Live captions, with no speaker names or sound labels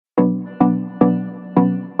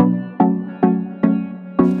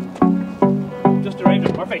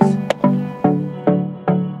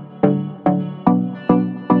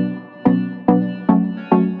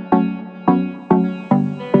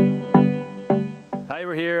Hi,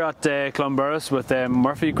 we're here at Clonburris with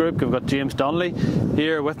Murphy Group. We've got James Donnelly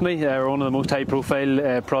here with me. We're one of the most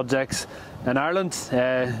high-profile projects in Ireland. Do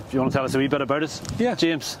you want to tell us a wee bit about it? Yeah,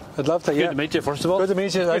 James. I'd love to. Good to meet you, first of all. Good to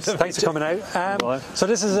meet you. Thanks for coming out. So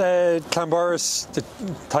this is Clonburris. The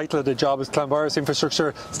title of the job is Clonburris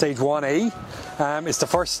Infrastructure Stage 1A. It's the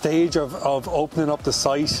first stage of opening up the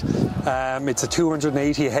site. It's a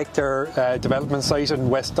 280-hectare development site in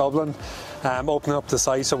West Dublin. Opening up the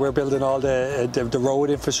site, so we're building all the road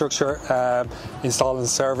infrastructure, installing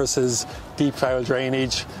services, deep foul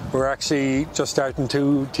drainage. We're actually just starting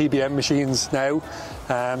 2 TBM machines now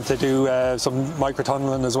to do some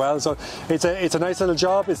micro-tunnelling as well. So it's a nice little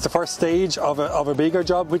job. It's the first stage of a bigger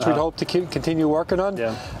job, which we'd hope to continue working on.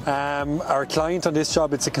 Yeah. Our client on this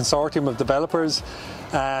job, it's a consortium of developers,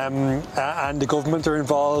 and the government are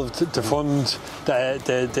involved to fund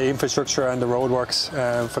the infrastructure and the roadworks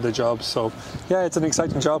for the job. So yeah, it's an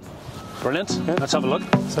exciting job. Brilliant. Yeah. Let's have a look.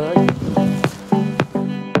 Sorry.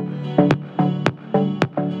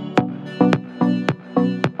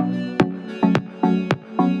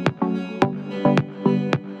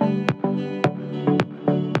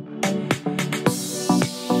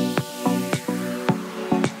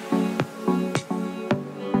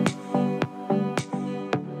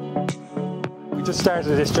 We just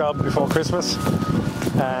started this job before Christmas.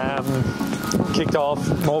 Kicked off,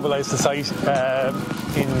 mobilised the site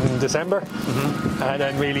in December, and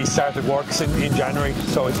then really started works in January.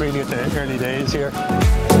 So it's really at the early days here.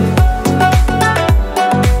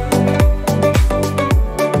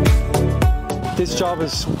 This job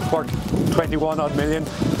is worth 21 odd million.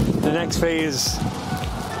 The next phase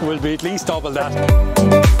will be at least double that.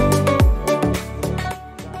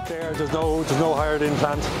 There's no hired-in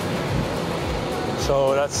plant.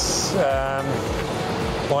 So that's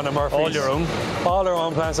one of Murphy's. All your own? All our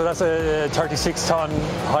own plants. So that's a 36-ton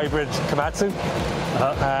hybrid Komatsu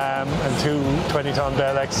and 2 20-ton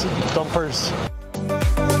Bell X dumpers.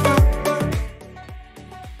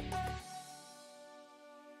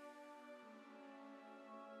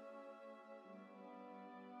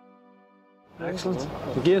 Excellent.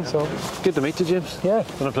 Again, so good to meet you, James. Yeah.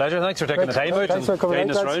 It's been a pleasure. Thanks for taking the time out Thanks for coming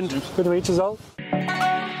and guiding us around. Good to meet you all.